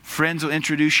 Friends will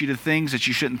introduce you to things that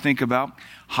you shouldn't think about.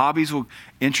 Hobbies will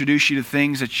introduce you to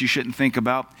things that you shouldn't think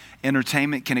about.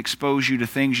 Entertainment can expose you to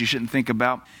things you shouldn't think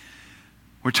about.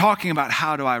 We're talking about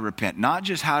how do I repent, not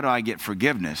just how do I get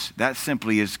forgiveness. That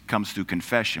simply comes through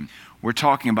confession. We're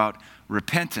talking about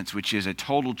repentance, which is a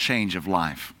total change of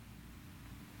life.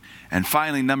 And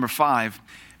finally, number 5,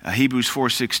 Hebrews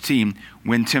 4:16,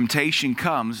 when temptation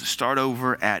comes, start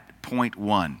over at point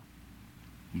 1.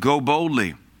 Go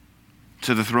boldly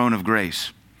to the throne of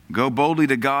grace. Go boldly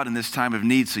to God in this time of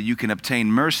need so you can obtain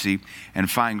mercy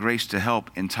and find grace to help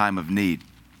in time of need.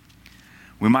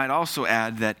 We might also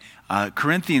add that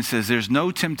Corinthians says there's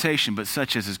no temptation but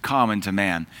such as is common to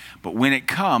man. But when it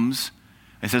comes,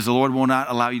 it says the Lord will not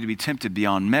allow you to be tempted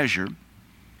beyond measure.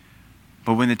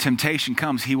 But when the temptation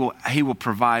comes, he will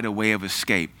provide a way of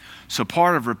escape. So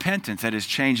part of repentance, that is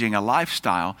changing a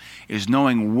lifestyle, is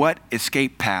knowing what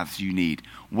escape paths you need,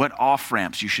 what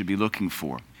off-ramps you should be looking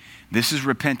for. This is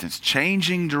repentance,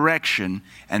 changing direction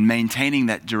and maintaining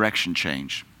that direction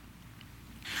change.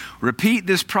 Repeat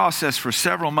this process for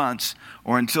several months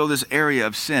or until this area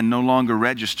of sin no longer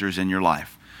registers in your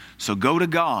life. So go to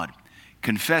God.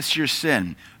 Confess your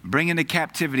sin, bring into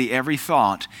captivity every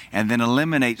thought, and then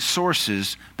eliminate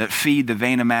sources that feed the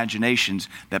vain imaginations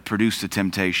that produce the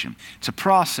temptation. It's a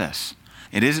process.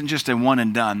 It isn't just a one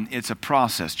and done, it's a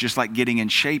process. Just like getting in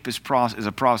shape is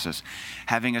a process.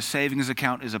 Having a savings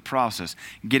account is a process.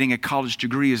 Getting a college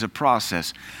degree is a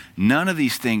process. None of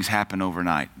these things happen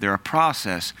overnight. They're a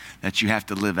process that you have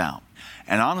to live out.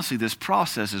 And honestly, this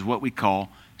process is what we call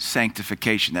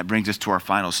sanctification. That brings us to our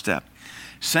final step.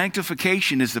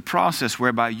 Sanctification is the process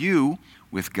whereby you,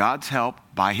 with God's help,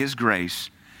 by His grace,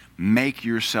 make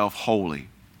yourself holy.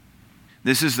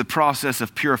 This is the process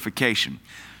of purification.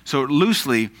 So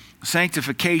loosely,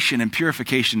 sanctification and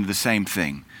purification are the same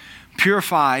thing.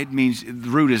 Purified means,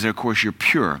 the root is, of course, you're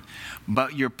pure.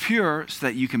 But you're pure so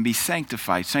that you can be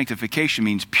sanctified. Sanctification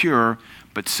means pure,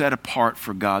 but set apart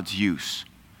for God's use.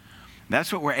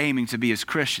 That's what we're aiming to be as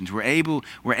Christians. We're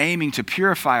aiming to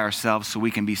purify ourselves so we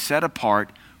can be set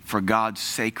apart for God's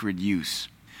sacred use.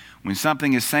 When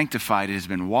something is sanctified, it has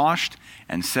been washed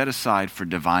and set aside for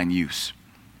divine use.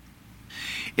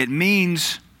 It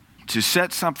means to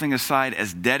set something aside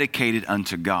as dedicated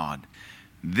unto God.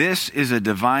 This is a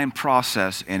divine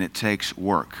process and it takes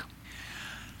work.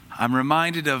 I'm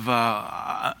reminded of,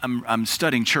 I'm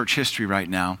studying church history right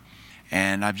now.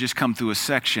 And I've just come through a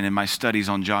section in my studies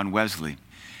on John Wesley.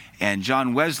 And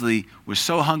John Wesley was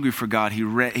so hungry for God, he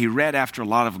read after a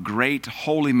lot of great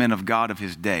holy men of God of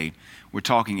his day. We're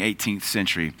talking 18th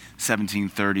century,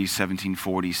 1730s,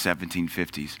 1740s,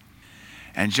 1750s.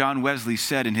 And John Wesley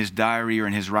said in his diary or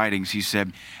in his writings, he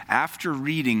said, after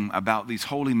reading about these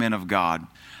holy men of God,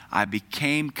 I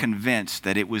became convinced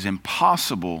that it was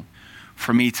impossible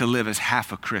for me to live as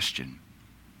half a Christian.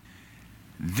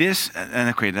 That's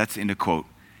the end of quote.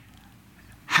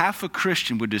 Half a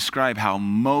Christian would describe how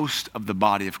most of the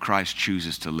body of Christ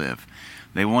chooses to live.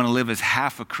 They want to live as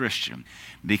half a Christian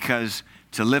because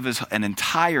to live as an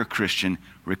entire Christian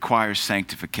requires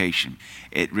sanctification.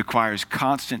 It requires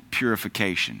constant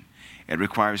purification. It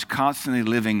requires constantly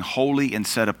living holy and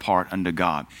set apart unto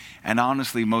God. And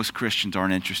honestly, most Christians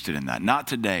aren't interested in that. Not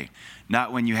today.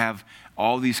 Not when you have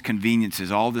all these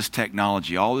conveniences, all this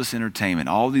technology, all this entertainment,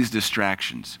 all these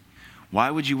distractions.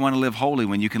 Why would you want to live holy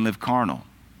when you can live carnal?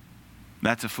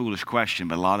 That's a foolish question,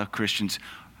 but a lot of Christians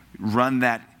run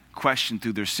that question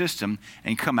through their system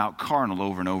and come out carnal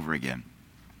over and over again.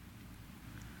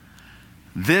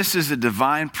 This is a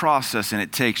divine process and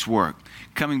it takes work.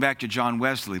 Coming back to John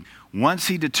Wesley, once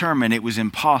he determined it was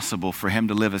impossible for him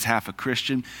to live as half a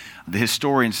Christian, the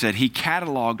historian said he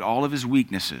cataloged all of his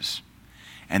weaknesses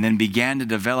and then began to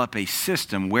develop a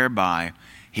system whereby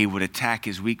he would attack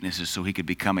his weaknesses so he could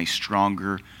become a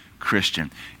stronger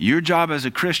Christian. Your job as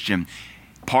a Christian,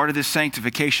 part of this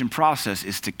sanctification process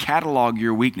is to catalog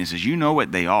your weaknesses. You know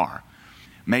what they are.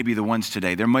 Maybe the ones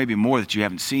today. There may be more that you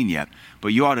haven't seen yet, but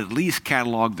you ought to at least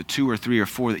catalog the 2 or 3 or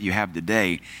 4 that you have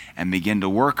today and begin to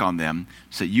work on them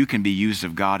so that you can be used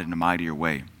of God in a mightier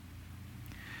way.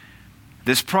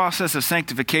 This process of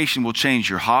sanctification will change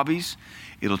your hobbies.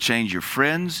 It'll change your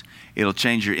friends. It'll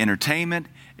change your entertainment.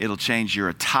 It'll change your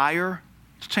attire.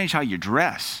 It'll change how you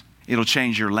dress. It'll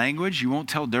change your language. You won't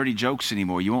tell dirty jokes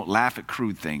anymore. You won't laugh at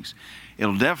crude things.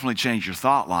 It'll definitely change your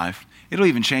thought life. It'll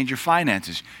even change your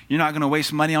finances. You're not going to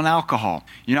waste money on alcohol.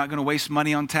 You're not going to waste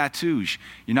money on tattoos.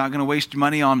 You're not going to waste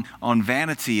money on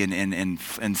vanity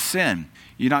and sin.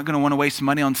 You're not going to want to waste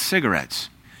money on cigarettes.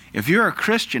 If you're a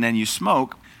Christian and you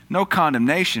smoke, no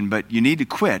condemnation, but you need to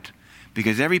quit,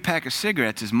 because every pack of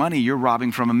cigarettes is money you're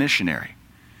robbing from a missionary.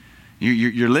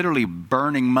 You're literally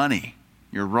burning money.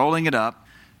 You're rolling it up,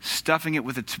 stuffing it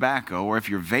with the tobacco, or if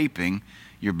you're vaping,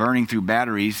 you're burning through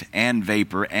batteries and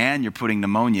vapor, and you're putting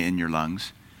pneumonia in your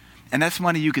lungs. And that's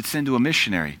money you could send to a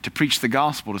missionary to preach the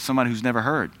gospel to someone who's never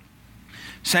heard.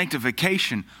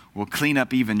 Sanctification will clean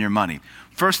up even your money.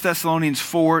 1 Thessalonians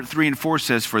 4:3-4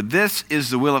 says, "For this is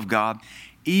the will of God,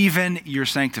 even your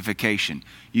sanctification."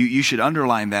 You should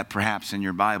underline that perhaps in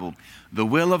your Bible. The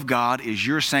will of God is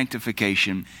your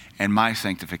sanctification and my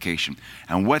sanctification.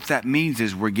 And what that means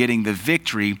is we're getting the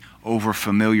victory over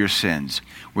familiar sins.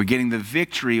 We're getting the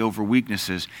victory over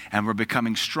weaknesses, and we're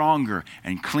becoming stronger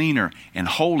and cleaner and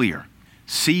holier.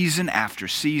 Season after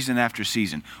season after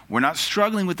season. We're not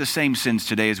struggling with the same sins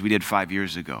today as we did 5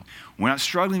 years ago. We're not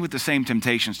struggling with the same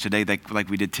temptations today like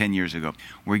we did 10 years ago.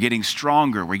 We're getting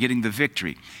stronger. We're getting the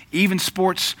victory. Even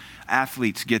sports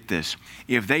athletes get this.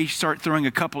 If they start throwing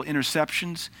a couple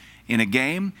interceptions in a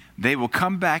game, they will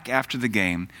come back after the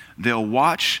game. They'll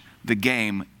watch the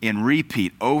game in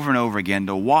repeat over and over again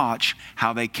to watch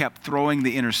how they kept throwing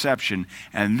the interception,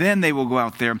 and then they will go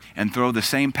out there and throw the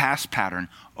same pass pattern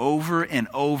over and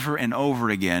over and over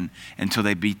again until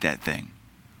they beat that thing.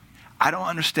 I don't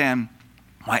understand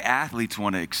why athletes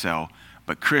want to excel,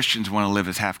 but Christians want to live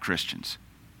as half Christians.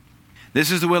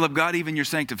 This is the will of God, even your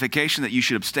sanctification, that you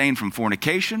should abstain from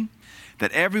fornication,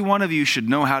 that every one of you should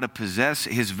know how to possess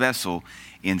his vessel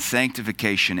in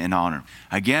sanctification and honor.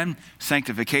 Again,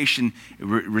 sanctification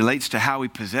relates to how we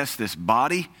possess this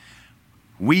body.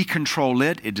 We control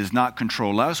it. It does not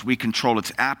control us. We control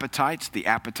its appetites. The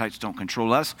appetites don't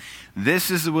control us. This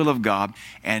is the will of God,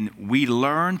 and we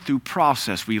learn through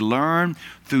process. We learn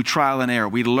through trial and error.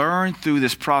 We learn through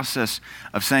this process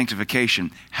of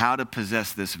sanctification how to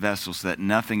possess this vessel so that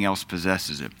nothing else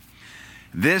possesses it.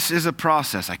 This is a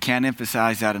process. I can't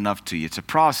emphasize that enough to you. It's a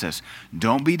process.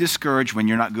 Don't be discouraged when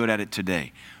you're not good at it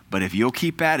today. But if you'll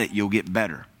keep at it, you'll get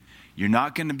better. You're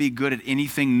not going to be good at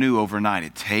anything new overnight.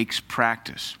 It takes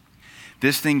practice.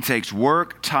 This thing takes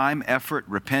work, time, effort,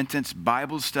 repentance,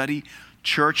 Bible study,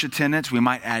 church attendance. We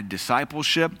might add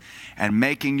discipleship and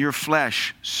making your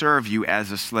flesh serve you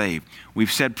as a slave.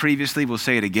 We've said previously, we'll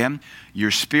say it again.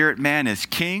 Your spirit man is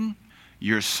king.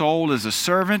 Your soul is a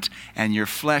servant, and your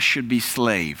flesh should be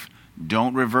slave.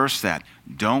 Don't reverse that.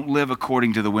 Don't live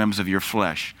according to the whims of your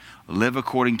flesh. Live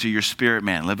according to your spirit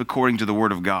man. Live according to the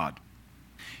Word of God.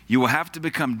 You will have to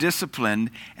become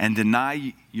disciplined and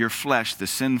deny your flesh the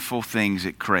sinful things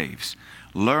it craves.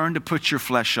 Learn to put your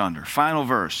flesh under. Final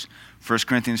verse, 1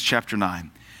 Corinthians chapter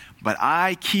 9. But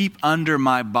I keep under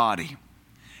my body,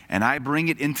 and I bring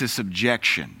it into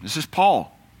subjection. This is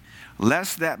Paul.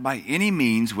 Lest that by any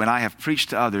means, when I have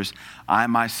preached to others, I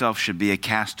myself should be a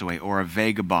castaway or a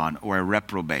vagabond or a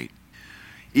reprobate.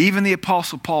 Even the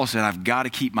Apostle Paul said, I've got to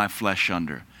keep my flesh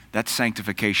under. That's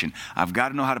sanctification. I've got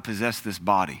to know how to possess this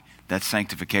body. That's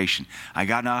sanctification. I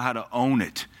got to know how to own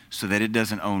it so that it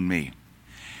doesn't own me.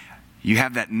 You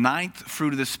have that ninth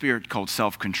fruit of the Spirit called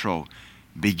self-control.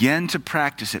 Begin to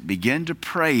practice it. Begin to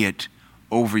pray it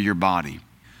over your body.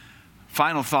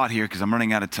 Final thought here, because I'm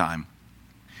running out of time.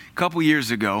 A couple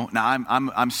years ago, now I'm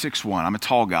 6'1", I'm a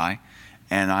tall guy,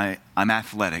 and I'm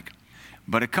athletic.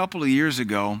 But a couple of years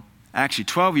ago, actually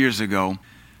 12 years ago,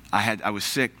 I was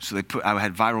sick, so I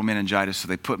had viral meningitis, so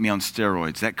they put me on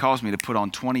steroids. That caused me to put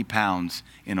on 20 pounds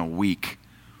in a week.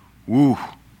 Woo!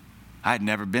 I had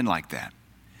never been like that.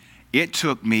 It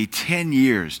took me 10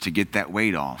 years to get that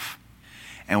weight off.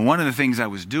 And one of the things I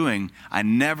was doing, the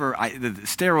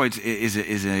steroids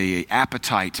is a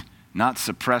appetite, not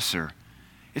suppressor.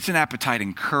 It's an appetite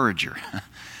encourager.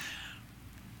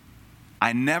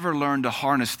 I never learned to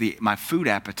harness my food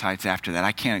appetites after that.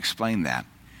 I can't explain that.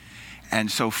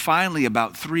 And so finally,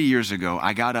 about 3 years ago,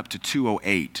 I got up to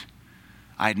 208.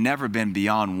 I had never been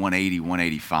beyond 180,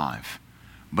 185.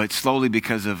 But slowly,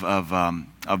 because of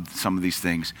some of these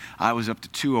things, I was up to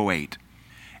 208.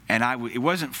 And it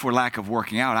wasn't for lack of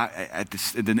working out.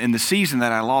 In the season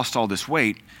that I lost all this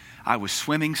weight, I was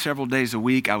swimming several days a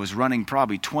week. I was running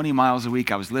probably 20 miles a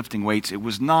week. I was lifting weights. It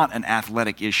was not an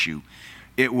athletic issue.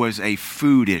 It was a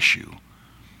food issue.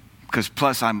 because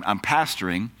plus I'm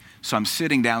pastoring, so I'm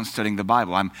sitting down studying the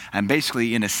Bible. I'm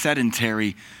basically in a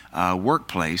sedentary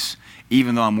workplace.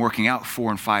 Even though I'm working out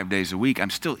 4 and 5 days a week, I'm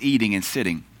still eating and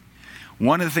sitting.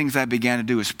 One of the things I began to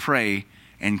do is pray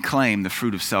and claim the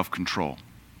fruit of self-control.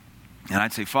 And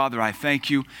I'd say, Father, I thank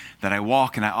you that I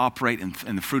walk and I operate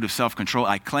in the fruit of self-control.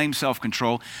 I claim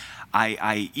self-control.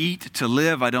 I eat to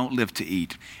live. I don't live to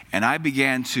eat. And I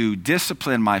began to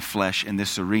discipline my flesh in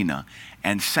this arena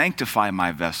and sanctify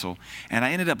my vessel. And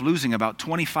I ended up losing about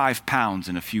 25 pounds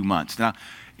in a few months. Now,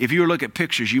 if you look at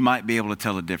pictures, you might be able to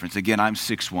tell the difference. Again, I'm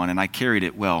 6'1", and I carried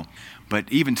it well.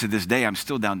 But even to this day, I'm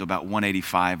still down to about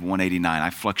 185, 189. I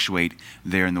fluctuate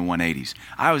there in the 180s.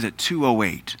 I was at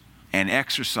 208, and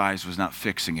exercise was not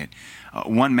fixing it.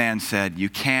 One man said, you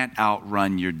can't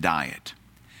outrun your diet.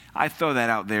 I throw that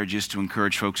out there just to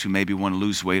encourage folks who maybe want to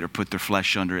lose weight or put their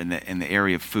flesh under in the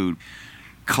area of food.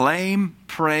 Claim,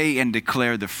 pray, and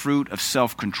declare the fruit of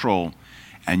self-control,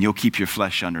 and you'll keep your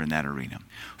flesh under in that arena.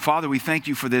 Father, we thank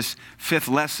you for this 5th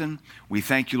lesson. We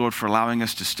thank you, Lord, for allowing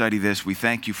us to study this. We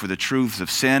thank you for the truths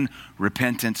of sin,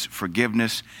 repentance,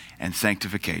 forgiveness, and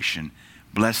sanctification.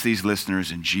 Bless these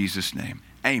listeners in Jesus' name.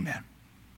 Amen.